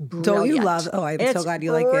gift, it's brilliant. Don't you love? Oh, I'm so glad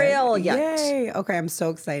you like it. Brilliant. Yay. Okay, I'm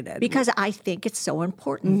so excited. Because I think it's so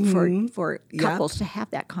important for couples to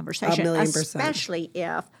have that conversation. 1,000,000%. Especially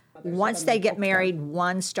if once they get married,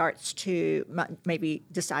 one starts to maybe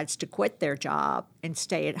decides to quit their job and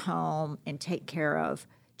stay at home and take care of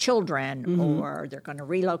children, or they're going to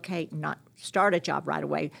relocate and not start a job right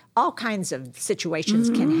away. All kinds of situations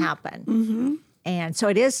can happen. And so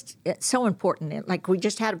it's so important. Like we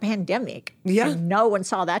just had a pandemic and no one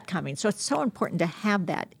saw that coming. So it's so important to have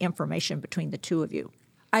that information between the two of you.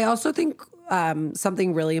 I also think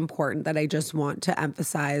something really important that I just want to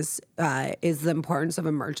emphasize is the importance of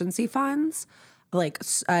emergency funds. Like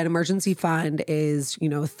an emergency fund is,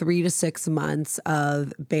 3 to 6 months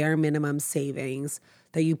of bare minimum savings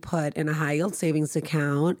that you put in a high yield savings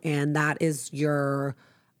account. And that is your,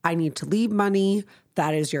 I need to leave money.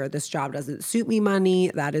 That is your, this job doesn't suit me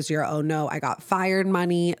money. That is your, oh no, I got fired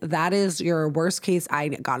money. That is your worst case, I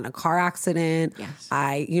got in a car accident. Yes.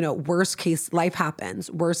 Worst case, life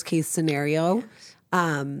happens. Worst case scenario,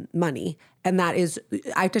 money. And that is,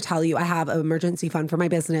 I have to tell you, I have an emergency fund for my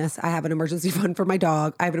business. I have an emergency fund for my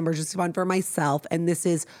dog. I have an emergency fund for myself. And this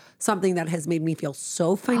is something that has made me feel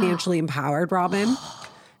so financially empowered, Robin.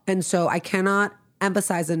 And so I cannot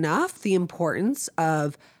emphasize enough the importance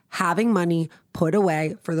of having money put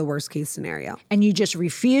away for the worst case scenario. And you just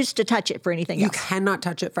refuse to touch it for anything else. You cannot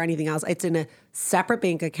touch it for anything else. It's in a separate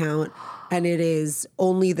bank account and it is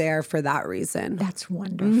only there for that reason. That's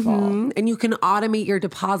wonderful. And you can automate your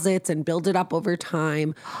deposits and build it up over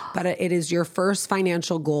time. But it is your first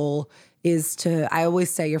financial goal I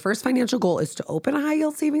always say your first financial goal is to open a high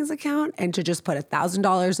yield savings account and to just put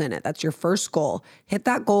 $1,000 in it. That's your first goal. Hit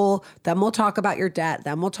that goal. Then we'll talk about your debt.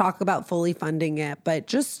 Then we'll talk about fully funding it. But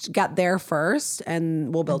just get there first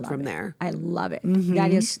and we'll build from there. I love it.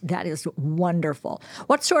 That is wonderful.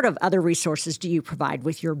 What sort of other resources do you provide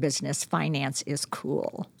with your business? Finance is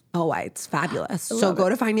Cool. Oh, it's fabulous. So go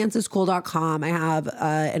to financescool.com. I have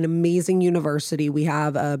an amazing university. We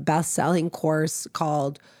have a best-selling course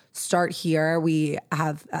called Start Here. We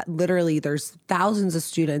have literally, there's thousands of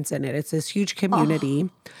students in it. It's this huge community.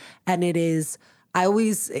 And it is,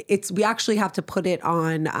 we actually have to put it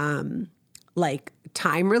on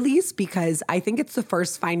time release because I think it's the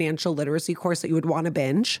first financial literacy course that you would want to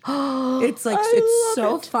binge. It's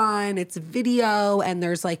so fun. It's video and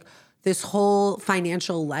there's this whole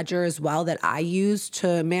financial ledger as well that I use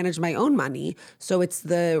to manage my own money. So it's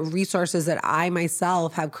the resources that I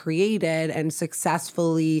myself have created and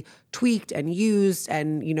successfully tweaked and used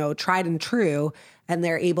and, tried and true. And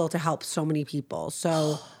they're able to help so many people.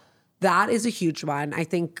 So that is a huge one. I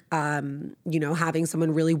think, having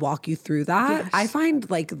someone really walk you through that. Yes. I find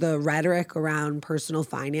like the rhetoric around personal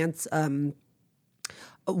finance,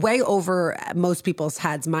 way over most people's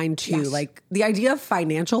heads, mine too. Yes. Like the idea of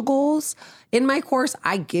financial goals in my course,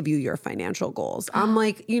 I give you your financial goals. I'm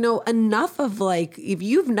like, enough of like, if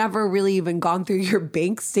you've never really even gone through your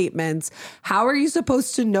bank statements, how are you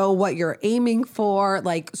supposed to know what you're aiming for?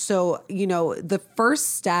 Like, so, the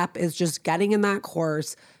first step is just getting in that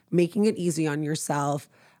course, making it easy on yourself.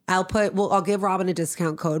 I'll give Robin a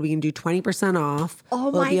discount code. We can do 20% off. Oh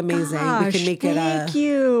It'll my be amazing. Gosh, we can make thank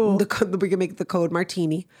you. We can make the code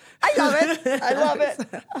Martini. I love it. I love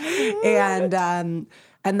it.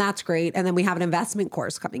 And that's great. And then we have an investment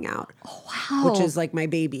course coming out. Oh, wow. Which is like my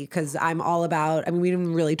baby because I'm all about, we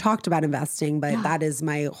didn't really talked about investing, but that is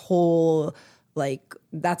my whole,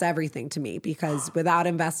 that's everything to me because without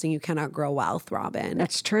investing, you cannot grow wealth, Robin.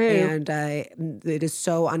 That's true. And it is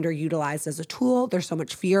so underutilized as a tool. There's so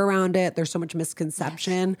much fear around it. There's so much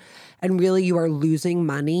misconception. Yes. And really, you are losing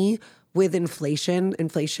money with inflation.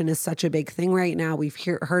 Inflation is such a big thing right now. We've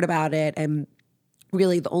heard about it. And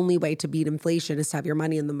really, the only way to beat inflation is to have your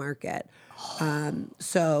money in the market.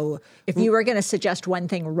 So if you were going to suggest one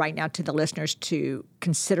thing right now to the listeners to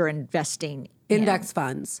consider investing index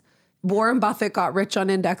funds. Warren Buffett got rich on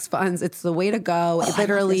index funds. It's the way to go.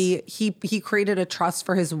 Literally, he created a trust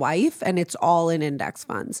for his wife, and it's all in index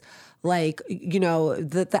funds.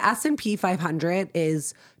 The S&P 500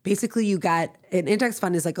 is basically you get an index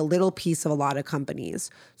fund is like a little piece of a lot of companies.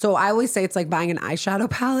 So I always say it's like buying an eyeshadow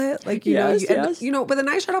palette. With an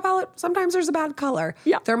eyeshadow palette, sometimes there's a bad color.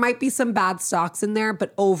 Yeah. There might be some bad stocks in there,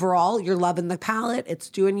 but overall, you're loving the palette. It's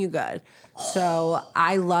doing you good. So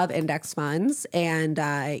I love index funds. And,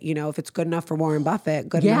 if it's good enough for Warren Buffett,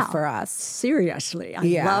 good enough for us. Seriously.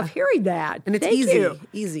 I love hearing that. And it's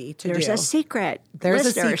easy to do. There's a secret. There's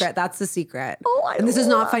a secret. That's the secret. This is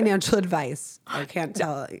not financial advice. I can't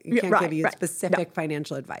tell. You can't give you specific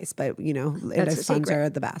financial advice, but, index funds are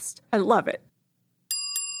the best. I love it.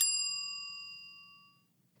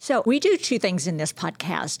 So we do two things in this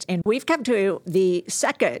podcast, and we've come to the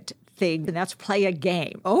second thing, and that's play a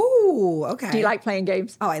game. Oh, okay. Do you like playing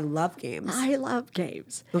games? Oh, I love games. I love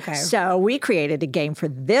games. Okay. So we created a game for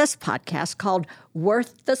this podcast called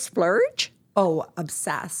Worth the Splurge. Oh,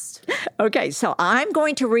 obsessed. Okay, so I'm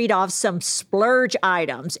going to read off some splurge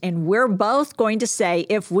items, and we're both going to say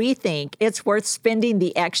if we think it's worth spending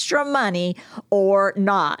the extra money or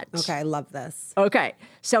not. Okay, I love this. Okay,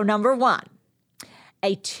 so number one,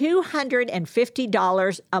 a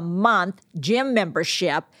 $250 a month gym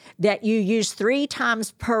membership that you use 3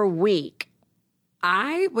 times per week.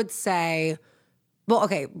 I would say... Well,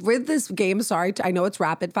 okay, with this game, sorry, I know it's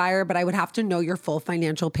rapid fire, but I would have to know your full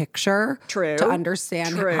financial picture to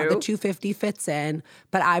understand how the $250 fits in.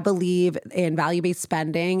 But I believe in value-based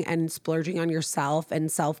spending and splurging on yourself, and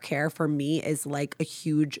self-care for me is like a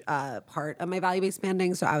huge part of my value-based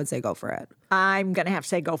spending. So I would say go for it. I'm going to have to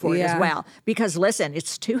say go for it as well. Because listen,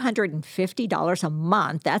 it's $250 a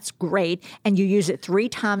month. That's great. And you use it 3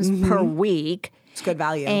 times per week. It's good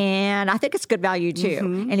value. And I think it's good value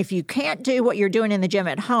too. And if you can't do what you're doing in the gym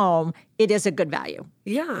at home, it is a good value.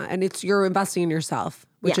 Yeah. And you're investing in yourself,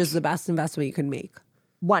 which is the best investment you can make.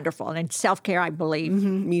 Wonderful. And self-care, I believe.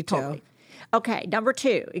 Me too. Totally. Okay, number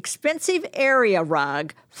 2, expensive area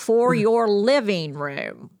rug for your living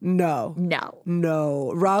room. No.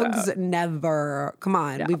 Rugs, never. Come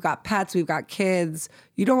on. No. We've got pets. We've got kids.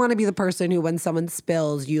 You don't want to be the person who, when someone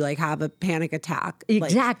spills, you have a panic attack.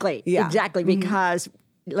 Exactly. Exactly. Because,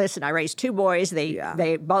 listen, I raised 2 boys.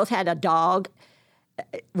 They both had a dog.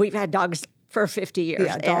 We've had dogs for 50 years.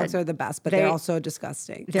 Yeah, dogs are the best, but they're also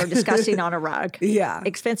disgusting. They're disgusting on a rug. Yeah.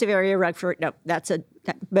 Expensive area rug that's a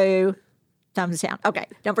boo. Thumbs down. Okay,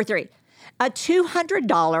 number 3. A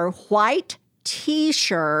 $200 white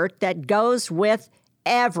T-shirt that goes with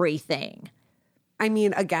everything.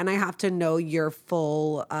 Again, I have to know your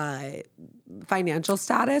full financial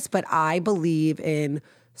status, but I believe in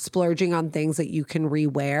splurging on things that you can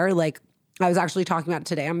rewear. Like, I was actually talking about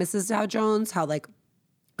today on Mrs. Dow Jones, how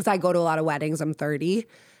because I go to a lot of weddings, I'm 30,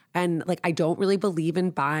 and I don't really believe in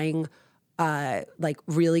buying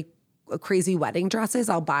really crazy wedding dresses.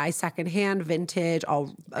 I'll buy secondhand, vintage,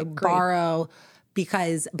 I'll borrow.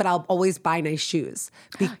 but I'll always buy nice shoes.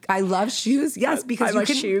 I love shoes. Yes, because I'm a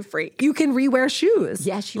shoe freak. You can rewear shoes.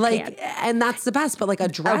 Yes, you can. And that's the best. But like a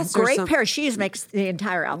dress, a great pair of shoes makes the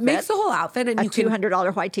entire outfit. Makes the whole outfit, and a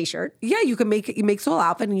 $200 white T-shirt. Yeah, you can make it. You make the whole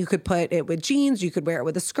outfit, and you could put it with jeans. You could wear it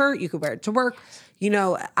with a skirt. You could wear it to work.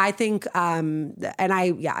 I think, and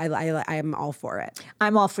I'm all for it.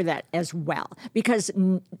 I'm all for that as well, because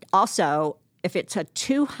also if it's a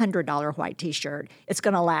 $200 white T-shirt, it's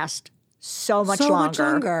going to last so much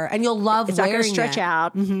longer, and you'll love it's wearing it. It's not going to stretch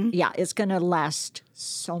out. Mm-hmm. Yeah, it's going to last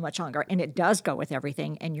so much longer, and it does go with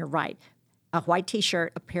everything. And you're right, a white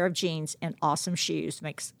T-shirt, a pair of jeans, and awesome shoes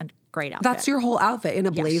makes a great outfit. That's your whole outfit in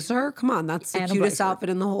a blazer. Come on, that's the cutest outfit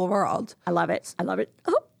in the whole world. I love it. I love it.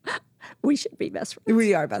 Oh, we should be best friends.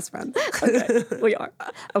 We are best friends. Okay, we are.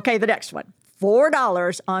 Okay, the next one: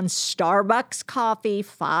 $4 on Starbucks coffee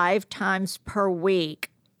 5 times per week.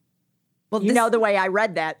 Well, you know the way I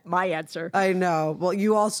read that, my answer. I know. Well,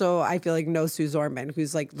 you also, I feel like, know Sue Zorman,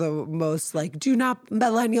 who's like the most like,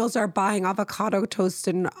 millennials are buying avocado toast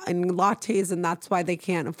and lattes, and that's why they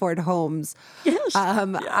can't afford homes. Yes.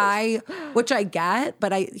 Yes. Which I get,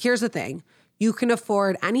 but here's the thing. You can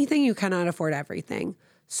afford anything, you cannot afford everything.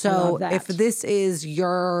 So if this is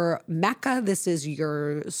your Mecca, this is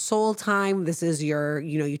your soul time, this is your,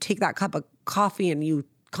 you take that cup of coffee and you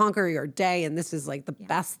conquer your day, and this is like the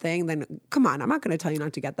best thing, then come on, I'm not going to tell you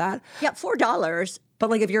not to get that. Yeah, $4. But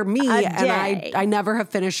like if you're me and I never have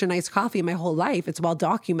finished a nice coffee in my whole life, it's well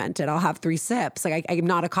documented. I'll have 3 sips. Like I'm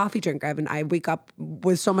not a coffee drinker. I wake up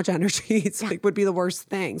with so much energy. It's like would be the worst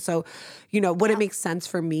thing. So, wouldn't make sense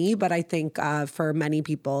for me, but I think for many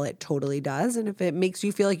people it totally does. And if it makes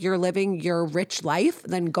you feel like you're living your rich life,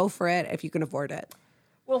 then go for it if you can afford it.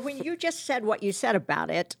 Well, when you just said what you said about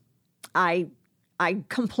it, I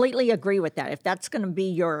completely agree with that. If that's going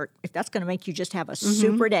to make you just have a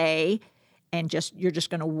super day and you're just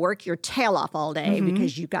going to work your tail off all day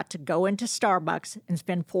because you got to go into Starbucks and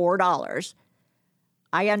spend $4,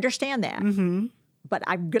 I understand that. But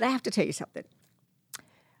I'm going to have to tell you something.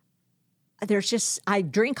 I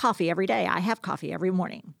drink coffee every day. I have coffee every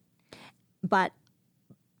morning. But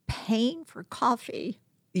paying for coffee,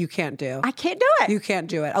 you can't do. I can't do it. You can't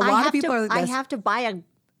do it. A lot of people are like this. I have to buy a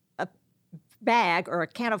bag or a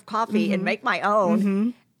can of coffee and make my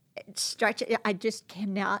own. Stretch it. I just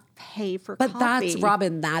cannot pay for coffee. But that's,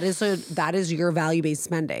 Robin, that is your value-based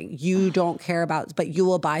spending. You don't care about, but you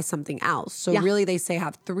will buy something else. So really they say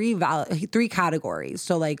have 3 categories.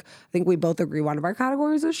 So like, I think we both agree one of our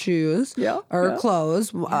categories is shoes or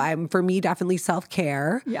clothes. For me, definitely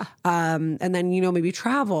self-care. Yeah. And then, maybe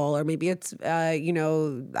travel, or maybe it's, I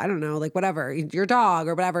don't know, like whatever, your dog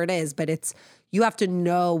or whatever it is, but you have to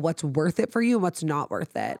know what's worth it for you and what's not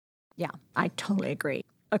worth it. Yeah, I totally agree.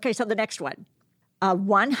 Okay, so the next one. A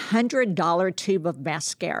 $100 tube of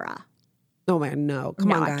mascara. Oh, man, no.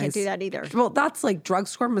 Come on, guys. I can't do that either. Well, that's like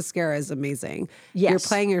drugstore mascara is amazing. Yes. You're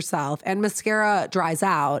playing yourself, and mascara dries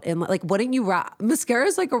out. And like, wouldn't you mascara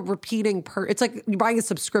is like a repeating it's like you're buying a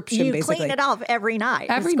subscription, you basically. You clean it off every night.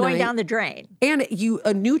 It's going down the drain. And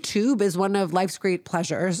a new tube is one of life's great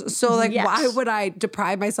pleasures. So like, why would I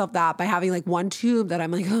deprive myself that by having like one tube that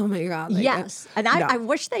I'm like, oh my God. Like, yes. And I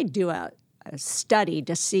wish they'd do a study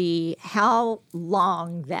to see how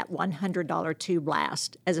long that $100 tube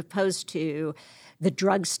lasts as opposed to the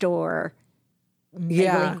drugstore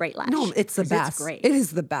Maybelline Great Lash. No, it's the best. It's great. It is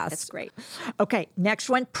the best. It's great. Okay, next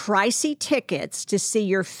one, pricey tickets to see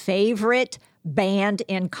your favorite band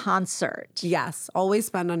in concert. Yes, always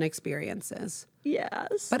spend on experiences.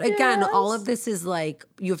 Yes. But again, all of this is like,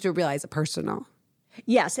 you have to realize it's personal.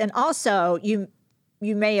 Yes, and also you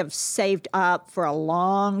may have saved up for a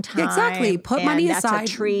long time. Exactly. Put money aside.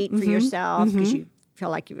 That's a treat for yourself because you feel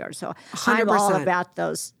like you've earned. So 100%. I'm all about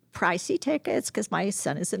those pricey tickets because my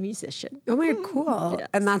son is a musician. Oh my God, cool. Yes.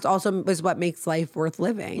 And that's also is what makes life worth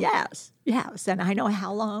living. Yes. And I know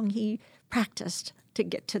how long he practiced to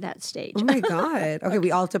get to that stage. Oh my God. Okay,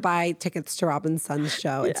 we all have to buy tickets to Robin's son's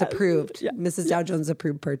show. It's approved. Mrs. Dow Jones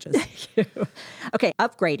approved purchase. Okay,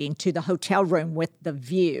 upgrading to the hotel room with the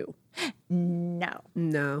view.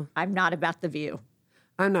 No. I'm not about the view.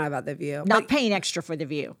 I'm not about the view. Not paying extra for the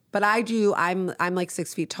view. But I do. I'm like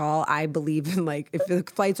 6 feet tall. I believe in like, if the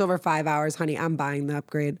flight's over 5 hours, honey, I'm buying the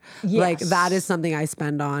upgrade. Yes. Like that is something I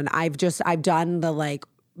spend on. I've done the like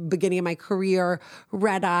beginning of my career,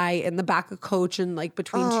 red eye in the back of coach and like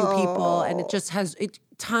between two people. And it just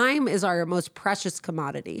time is our most precious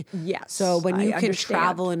commodity. Yes. So when you can understand.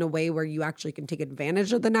 travel in a way where you actually can take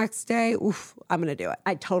advantage of the next day, I'm going to do it.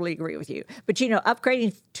 I totally agree with you. But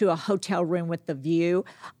upgrading to a hotel room with the view,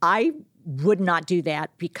 I would not do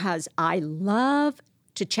that because I love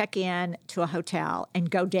to check in to a hotel and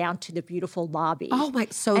go down to the beautiful lobby. Oh my,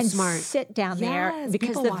 so and smart. Sit down there Yes, because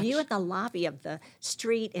people the watch. view in the lobby of the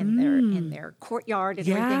street and their courtyard and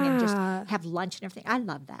everything, and just have lunch and everything. I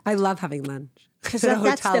love that. I love having lunch. Because The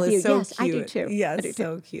that's the hotel view. is so Yes, I do cute. too. Yes, I do too.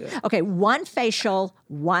 so cute. Okay, one facial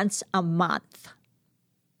once a month.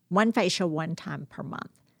 One facial one time per month.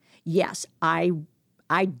 Yes, I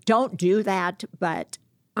don't do that, but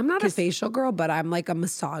I'm not a facial girl, but I'm like a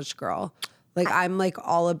massage girl. Like I'm like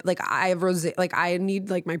I have I need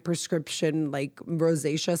like my prescription like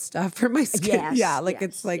rosacea stuff for my skin. yes, Yeah, like yes,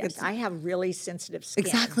 it's like yes. it's I have really sensitive skin.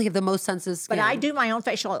 exactly the most sensitive skin. But I do my own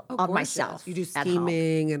facial on Gorgeous. myself. You do at home.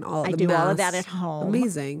 steaming and all. I the do all of that masks. at home.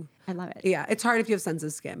 Amazing. I love it. Yeah, it's hard if you have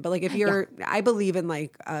sensitive skin, but like if you're, I believe in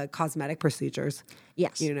like cosmetic procedures.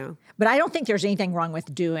 Yes. You know. But I don't think there's anything wrong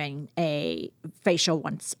with doing a facial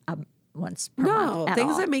once per month. No, at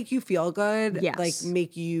things all. that make you feel good, Yes. like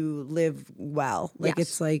make you live well. Like Yes.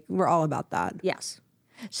 it's like we're all about that. Yes.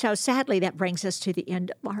 So sadly, that brings us to the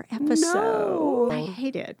end of our episode. I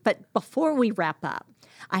hate it. But before we wrap up,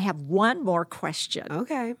 I have one more question.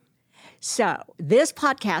 Okay. So this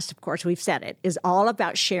podcast, of course, we've said it, is all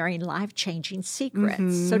about sharing life-changing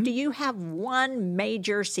secrets. So do you have one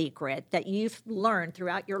major secret that you've learned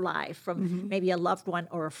throughout your life from maybe a loved one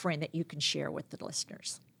or a friend that you can share with the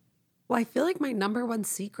listeners? Well, I feel like my number one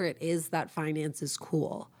secret is that finance is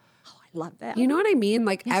cool. Oh, I love that. You know what I mean?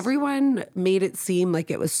 Like everyone made it seem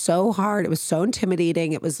like it was so hard. It was so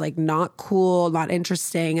intimidating. It was like not cool, not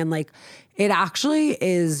interesting. And like it actually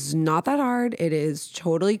is not that hard. It is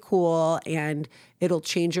totally cool and it'll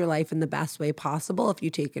change your life in the best way possible if you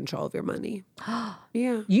take control of your money.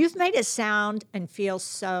 Yeah. You've made it sound and feel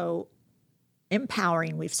so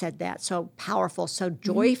empowering. We've said that. So powerful, so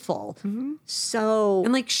joyful, so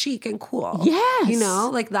And like chic and cool. Yes. You know,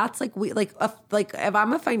 like that's like like if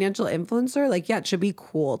I'm a financial influencer, like yeah, it should be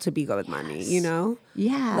cool to be good with money, you know?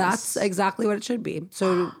 Yes. That's exactly what it should be.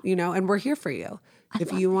 So, you know, and we're here for you.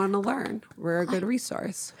 If you want to learn, we're a good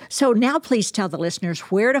resource. So now please tell the listeners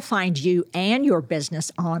where to find you and your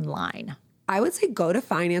business online. I would say go to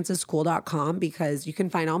financeschool.com because you can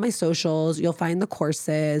find all my socials. You'll find the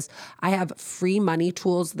courses. I have free money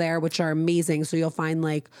tools there, which are amazing. So you'll find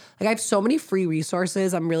like I have so many free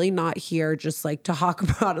resources. I'm really not here just like to talk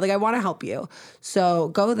about it. Like I want to help you. So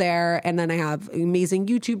go there. And then I have an amazing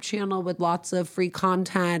YouTube channel with lots of free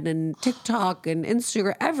content and TikTok and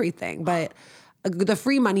Instagram, everything. But the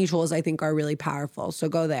free money tools I think are really powerful. So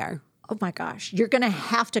go there. Oh my gosh, you're going to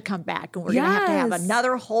have to come back and we're going to have Yes.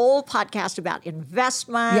 another whole podcast about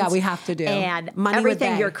investments. Yeah, we have to do. And Money with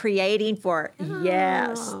everything Bay. you're creating for,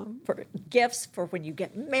 for gifts, for when you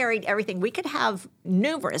get married, everything. We could have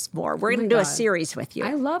numerous more. We're going to do a God. series with you.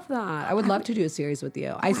 I love that. I would love to do a series with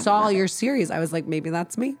you. I saw your series. I was like, maybe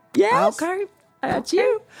that's me. Yes. Okay. That's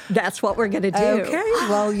you. That's what we're going to do. Okay.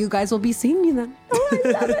 Well, you guys will be seeing me then. I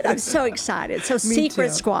love it. I'm so excited. So Secret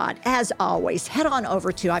too. Squad, as always, head on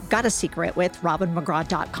over to I've Got a Secret with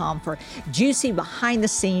RobinMcGraw.com for juicy behind the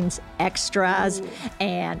scenes extras.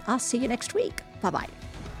 And I'll see you next week. Bye-bye.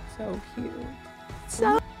 So cute.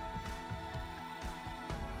 So